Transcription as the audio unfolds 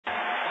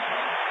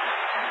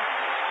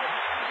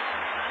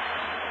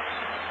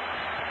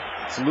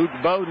It's Luke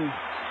Bowden.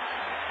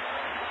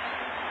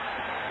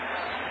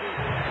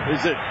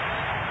 Is it?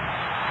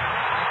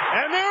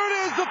 And there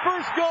it is, the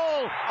first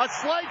goal. A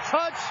slight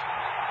touch.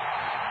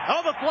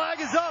 Oh, the flag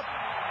is up.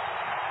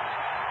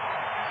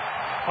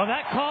 Well,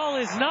 that call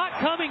is not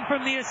coming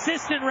from the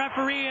assistant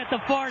referee at the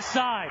far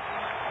side.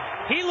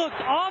 He looked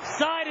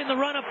offside in the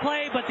run of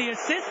play, but the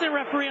assistant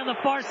referee on the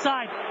far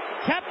side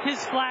kept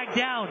his flag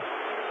down.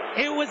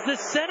 It was the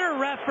center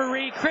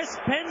referee, Chris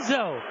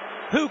Penzo,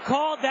 who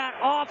called that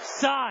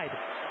offside.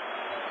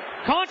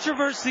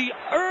 Controversy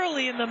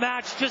early in the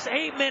match, just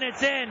 8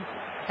 minutes in,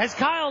 as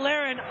Cyle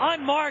Larin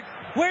unmarked.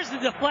 Where's the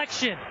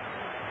deflection?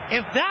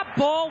 If that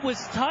ball was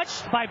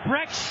touched by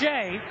Breck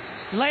Shea,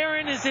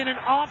 Larin is in an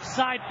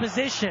offside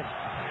position.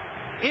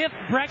 If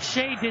Breck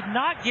Shea did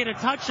not get a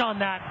touch on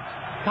that,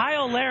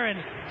 Cyle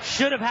Larin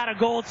should have had a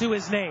goal to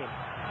his name.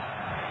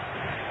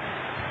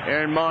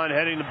 Aaron Mon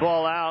heading the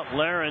ball out.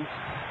 Larin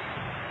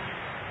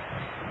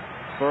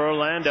for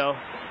Orlando.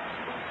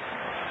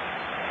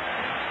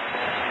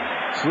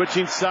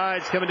 Switching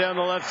sides, coming down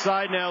the left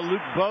side now,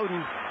 Luke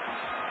Bowden.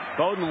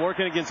 Bowden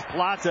working against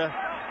Plata.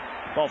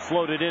 Ball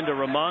floated into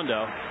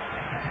Raimondo.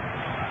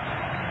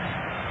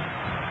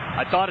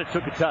 I thought it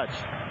took a touch.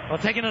 Well,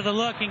 take another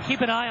look and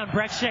keep an eye on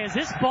Breck Shea. As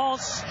this ball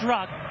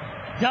struck,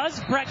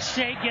 does Breck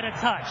Shea get a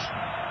touch?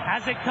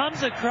 As it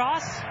comes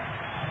across,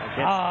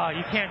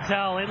 you can't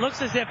tell. It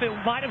looks as if it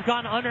might have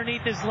gone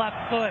underneath his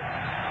left foot.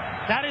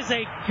 That is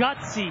a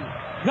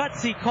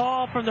gutsy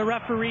call from the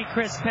referee,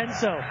 Chris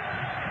Penzo.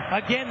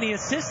 Again, the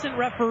assistant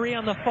referee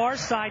on the far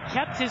side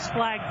kept his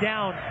flag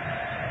down.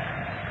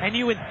 And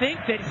you would think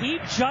that he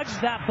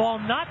judged that ball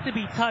not to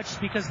be touched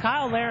because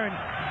Cyle Larin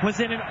was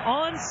in an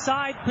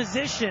onside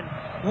position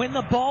when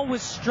the ball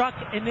was struck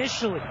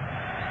initially.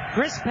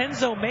 Chris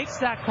Penzo makes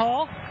that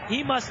call.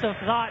 He must have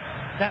thought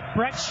that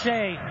Breck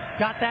Shea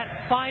got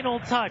that final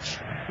touch,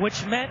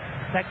 which meant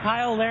that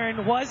Cyle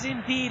Larin was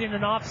indeed in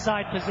an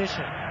offside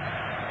position.